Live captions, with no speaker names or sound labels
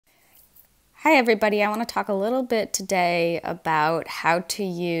Hi everybody, I want to talk a little bit today about how to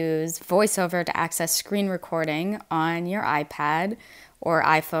use VoiceOver to access screen recording on your iPad or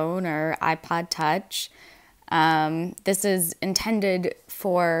iPhone or iPod Touch. This is intended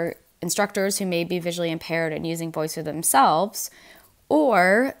for instructors who may be visually impaired and using VoiceOver themselves,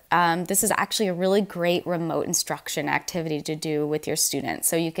 or this is actually a really great remote instruction activity to do with your students.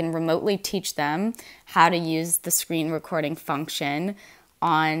 So you can remotely teach them how to use the screen recording function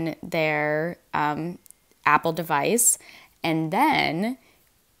on their Apple device, and then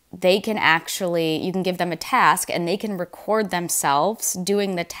they can you can give them a task and they can record themselves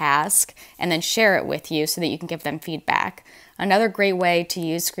doing the task and then share it with you so that you can give them feedback. Another great way to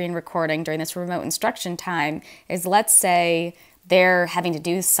use screen recording during this remote instruction time is, let's say they're having to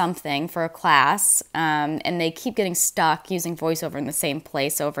do something for a class and they keep getting stuck using VoiceOver in the same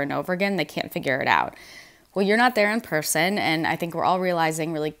place over and over again. They can't figure it out. Well, you're not there in person, and I think we're all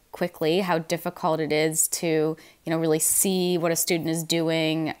realizing really quickly how difficult it is to, really see what a student is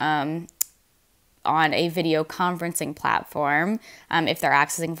doing on a video conferencing platform if they're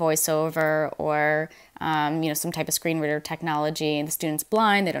accessing VoiceOver or some type of screen reader technology, and the student's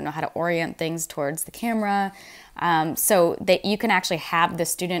blind, they don't know how to orient things towards the camera. So that you can actually have the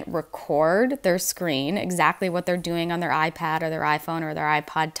student record their screen, exactly what they're doing on their iPad or their iPhone or their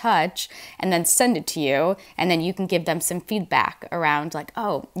iPod Touch, and then send it to you, and then you can give them some feedback around like,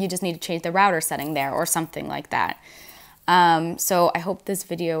 oh, you just need to change the router setting there or something like that. So I hope this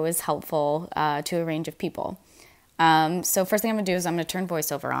video is helpful to a range of people. So first thing I'm going to do is I'm going to turn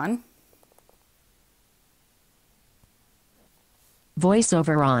VoiceOver on.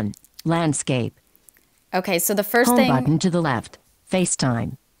 VoiceOver on. Landscape. Okay, so the first Home thing button to the left.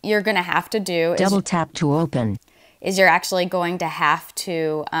 FaceTime. you're going to have to do Double tap to open. is you're actually going to have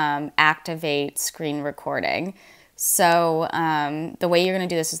to activate screen recording. So the way you're going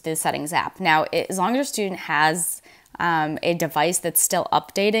to do this is the Settings app. Now, as long as your student has a device that's still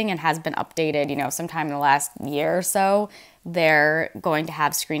updating and has been updated, sometime in the last year or so, they're going to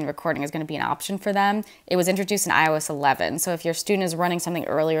have screen recording is going to be an option for them. It was introduced in iOS 11. So if your student is running something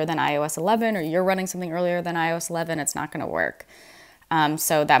earlier than iOS 11 or you're running something earlier than iOS 11, it's not going to work.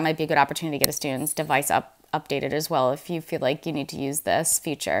 So that might be a good opportunity to get a student's device updated as well if you feel like you need to use this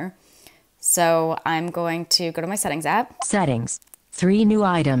feature. So I'm going to go to my Settings app. Settings. 3 new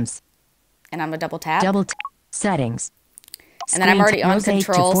items. And I'm going to double tap. Settings. And then I'm already on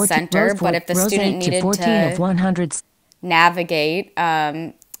Control Center, but if the student needed to navigate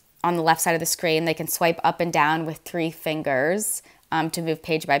on the left side of the screen, they can swipe up and down with 3 fingers to move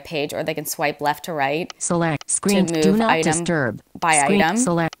page by page, or they can swipe left to right. Select screen to move do not item disturb by screen, item.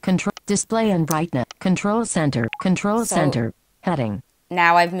 Select control display and brightness. Control center. Center. Heading.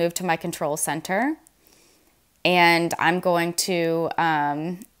 Now I've moved to my Control Center, and I'm going to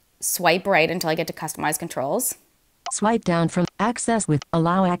swipe right until I get to Customize Controls. Swipe down from Access with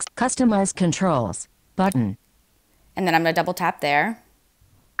Customize Controls button. And then I'm going to double tap there.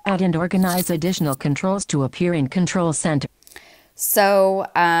 Add and organize additional controls to appear in Control Center. So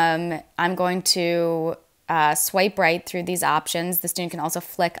I'm going to swipe right through these options. The student can also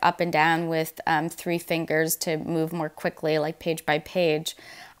flick up and down with 3 fingers to move more quickly, like page by page.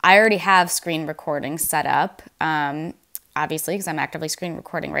 I already have screen recording set up, obviously, because I'm actively screen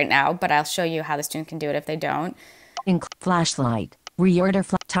recording right now, but I'll show you how the student can do it if they don't. Flashlight.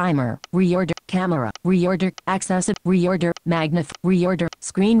 Reorder timer, reorder camera, reorder access, reorder reorder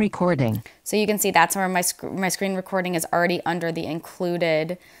screen recording. So you can see that's where my screen recording is already under the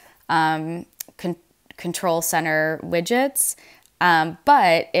included Control Center widgets.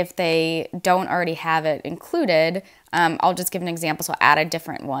 But if they don't already have it included, I'll just give an example. So I'll add a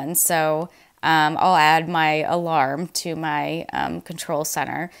different one. So I'll add my alarm to my Control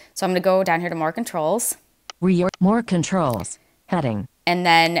Center. So I'm going to go down here to More Controls. More controls. Heading. And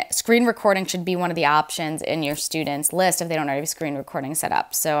then screen recording should be one of the options in your students' list if they don't already have screen recording set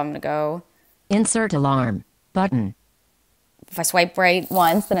up. So I'm going to go Insert alarm button. If I swipe right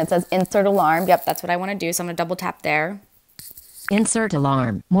once, then it says Insert Alarm. Yep, that's what I want to do. So I'm going to double tap there. Insert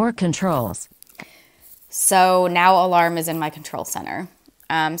alarm. More controls. So now alarm is in my Control Center.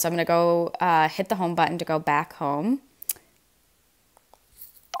 So I'm going to go hit the home button to go back home.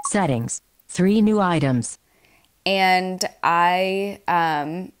 Settings. 3 new items. And I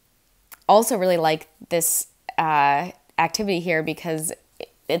also really like this activity here because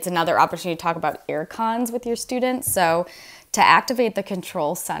it's another opportunity to talk about ear cons with your students. So to activate the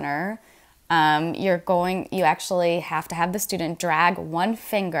Control Center, you actually have to have the student drag 1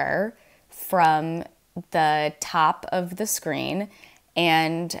 finger from the top of the screen,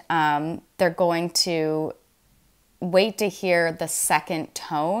 and they're going to wait to hear the second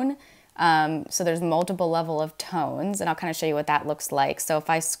tone So there's multiple level of tones, and I'll kind of show you what that looks like. So if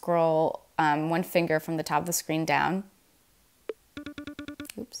I scroll one finger from the top of the screen down,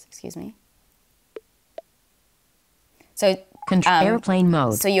 oops, excuse me. So airplane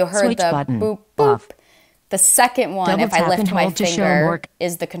mode. So you heard Switch the button. boop boop. Off. The second one, Double if I tap lift and my hold to show finger, more.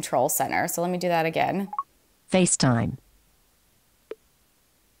 is the control center. So let me do that again. FaceTime.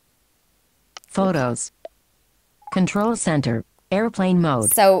 Photos. Control center. Airplane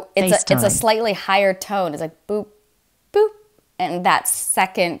mode. So it's a FaceTime. slightly higher tone. It's like boop, boop. And that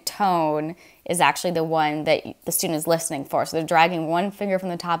second tone is actually the one that the student is listening for. So they're dragging one finger from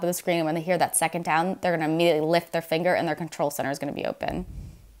the top of the screen, and when they hear that second down, they're going to immediately lift their finger, and their control center is going to be open.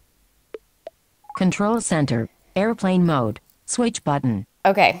 Control center. Airplane mode. Switch button.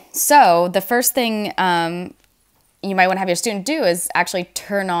 Okay, so the first thing you might want to have your student do is actually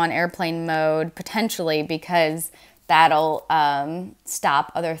turn on airplane mode, potentially, because that'll stop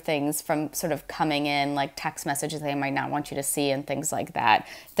other things from sort of coming in, like text messages they might not want you to see and things like that.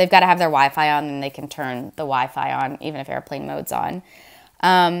 They've got to have their Wi-Fi on, and they can turn the Wi-Fi on even if airplane mode's on.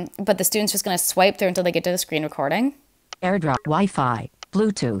 But the student's just going to swipe through until they get to the screen recording. AirDrop. Wi-Fi.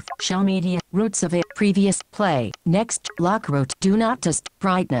 Bluetooth. Shell media. Roots of it. Previous. Play. Next. Lock route. Do not test.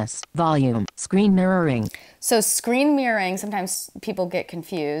 Brightness. Volume. Screen mirroring. So screen mirroring, sometimes people get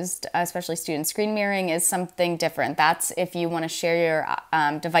confused, especially students. Screen mirroring is something different. That's if you want to share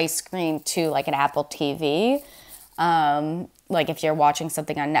your device screen to like an Apple TV. Like if you're watching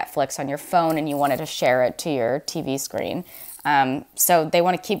something on Netflix on your phone and you wanted to share it to your TV screen. So they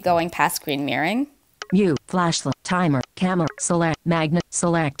want to keep going past screen mirroring. Mute. Flashlight. Timer. Camera. Select. Magnet.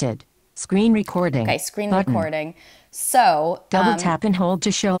 Selected. Screen recording. Okay, screen Button. recording. So Double tap and hold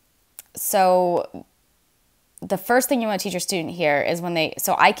to show. So the first thing you want to teach your student here is when they,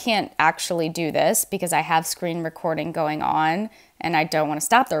 so I can't actually do this because I have screen recording going on and I don't want to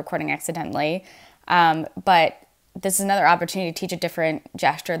stop the recording accidentally. But this is another opportunity to teach a different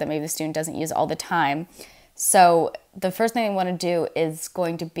gesture that maybe the student doesn't use all the time. So the first thing they want to do is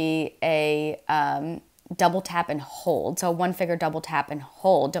going to be a double tap and hold. So one finger double tap and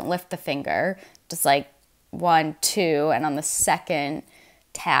hold. Don't lift the finger, just like 1, 2, and on the second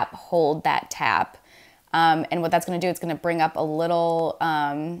tap, hold that tap. And what that's going to do, it's going to bring up a little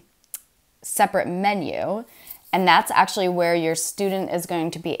separate menu. And that's actually where your student is going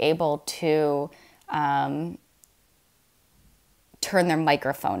to be able to turn their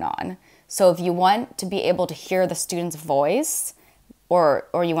microphone on. So if you want to be able to hear the student's voice, or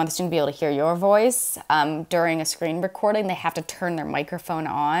you want the student to be able to hear your voice during a screen recording, they have to turn their microphone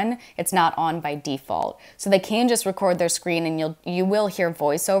on. It's not on by default. So they can just record their screen and you will hear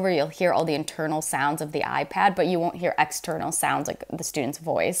voiceover. You'll hear all the internal sounds of the iPad, but you won't hear external sounds like the student's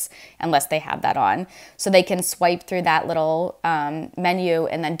voice unless they have that on. So they can swipe through that little menu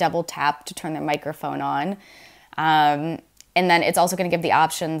and then double tap to turn their microphone on. And then it's also going to give the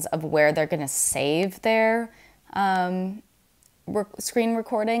options of where they're going to save their screen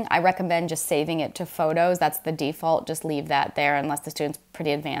recording. I recommend just saving it to photos. That's the default. Just leave that there unless the student's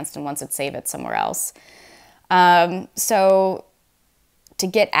pretty advanced and wants it, save it somewhere else. So to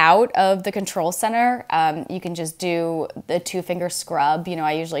get out of the control center, you can just do the 2-finger scrub. You know,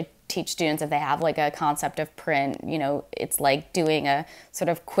 I usually teach students if they have like a concept of print, you know, it's like doing a sort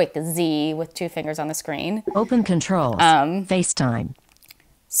of quick Z with 2 fingers on the screen. Open controls. FaceTime.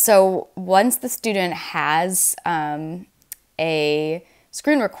 So once the student has a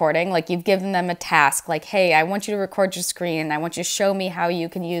screen recording, like you've given them a task, like, hey, I want you to record your screen. I want you to show me how you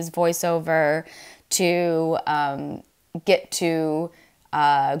can use Voiceover to get to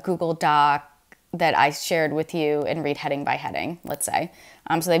Google Doc that I shared with you and read heading by heading, let's say.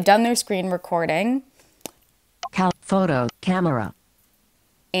 So they've done their screen recording. Photo, camera.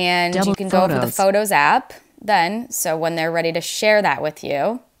 And you can go over the Photos app then. So when they're ready to share that with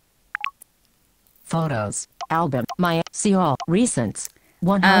you. Photos, album, see all, recents,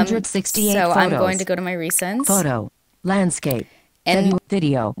 168 so photos. I'm going to go to my recents. Photo, landscape, and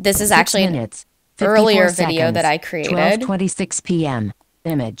video. This is actually minutes, an earlier seconds, video that I created. 12:26 p.m.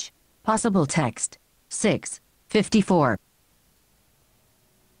 Image, possible text, 6:54.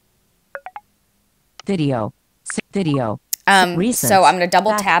 Video, video. Recents, so I'm going to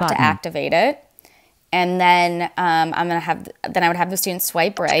double tap button. to activate it, and then I would have the student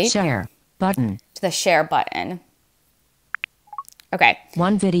swipe right. Share button. To the share button. Okay.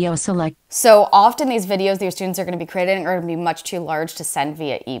 One video select. So often these videos that your students are going to be creating are going to be much too large to send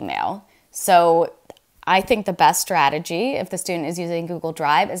via email. So I think the best strategy, if the student is using Google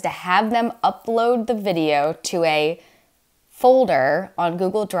Drive, is to have them upload the video to a folder on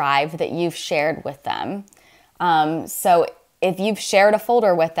Google Drive that you've shared with them. So if you've shared a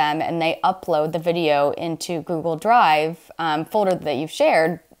folder with them and they upload the video into Google Drive folder that you've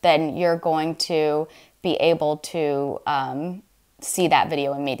shared, then you're going to be able to see that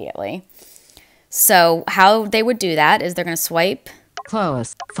video immediately. So how they would do that is they're going to swipe.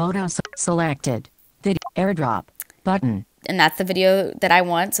 Close. Photos selected. Video airdrop button. And that's the video that I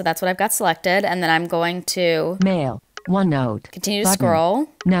want. So that's what I've got selected. And then I'm going to Mail. OneNote. continue to button. scroll.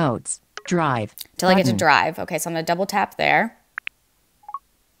 Notes. Drive. Till I get to button. Drive. Okay, so I'm going to double tap there.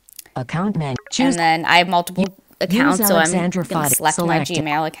 Account menu. And Choose then I have multiple accounts, so I'm going Alexandra to Foddy. select my Selected.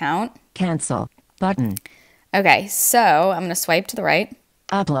 Gmail account. Cancel. Button. Okay, so I'm going to swipe to the right.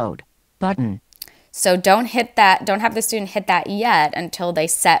 Upload. Button. So don't hit that, don't have the student hit that yet until they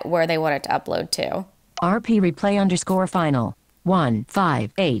set where they want it to upload to. RP replay underscore final.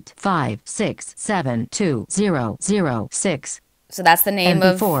 15856720006. So that's the name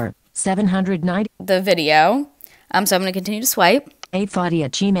of MP4 790 the video. So I'm going to continue to swipe.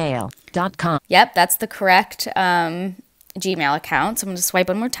 840@gmail.com. Yep, that's the correct Gmail account. So I'm going to swipe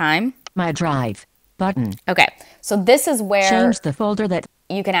one more time. My Drive. Button. Okay, so this is where Change the folder that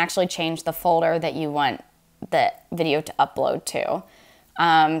you can actually change the folder that you want the video to upload to.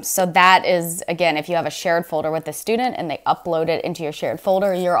 So that is, again, if you have a shared folder with the student and they upload it into your shared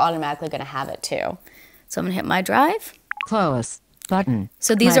folder, you're automatically going to have it too. So I'm going to hit My Drive. close. Button.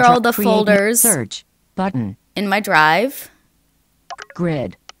 So these My are all the Create folders Search. Button. in My Drive.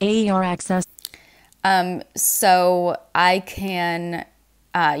 Grid. AER access. So I can,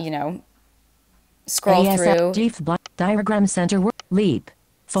 scroll through, Diagram center. Leap.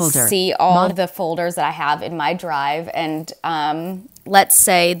 Folder. see all of the folders that I have in My Drive, and let's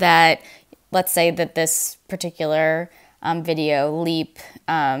say that this particular video Leap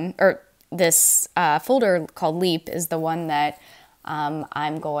or this folder called Leap is the one that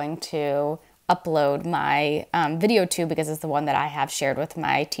I'm going to upload my video to because it's the one that I have shared with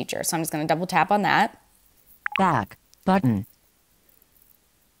my teacher. So I'm just going to double tap on that. Back. Button.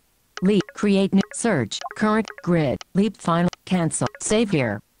 Leap. Create new. Search. Current. Grid. Leap. Final. Cancel. Save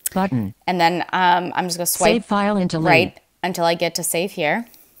here. Button. And then I'm just going to swipe Save file into Leap. right until I get to Save Here.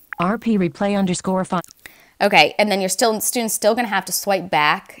 RP replay underscore file. Okay, and then student's still going to have to swipe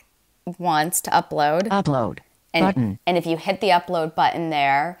back once to upload. Upload. And, Button. and if you hit the upload button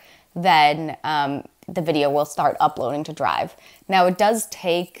there, then the video will start uploading to Drive. Now it does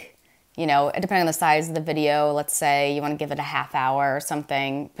take, depending on the size of the video, let's say you want to give it a half hour or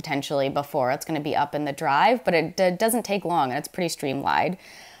something potentially before it's going to be up in the Drive, but it doesn't take long and it's pretty streamlined.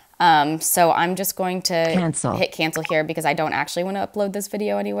 So I'm just going to hit cancel here because I don't actually want to upload this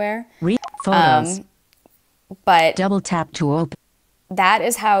video anywhere. Photos. But Double tap to open. that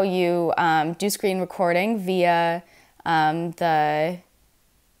is how you do screen recording via the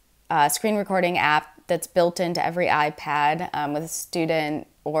screen recording app that's built into every iPad with a student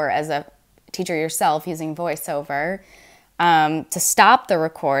or as a teacher yourself using VoiceOver. To stop the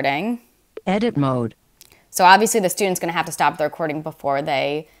recording. Edit mode. So obviously the student's going to have to stop the recording before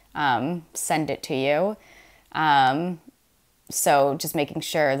they send it to you. So just making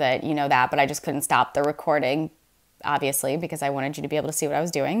sure that you know that, but I just couldn't stop the recording, obviously, because I wanted you to be able to see what I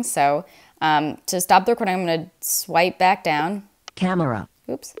was doing. So to stop the recording, I'm going to swipe back down. Camera.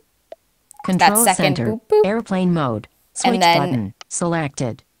 Oops. Control That second center. boop, boop. Airplane mode. Switch And then button.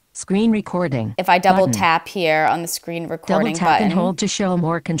 Selected. Screen recording. If I double Button. tap here on the screen recording Double tap button, and hold to show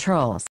more controls.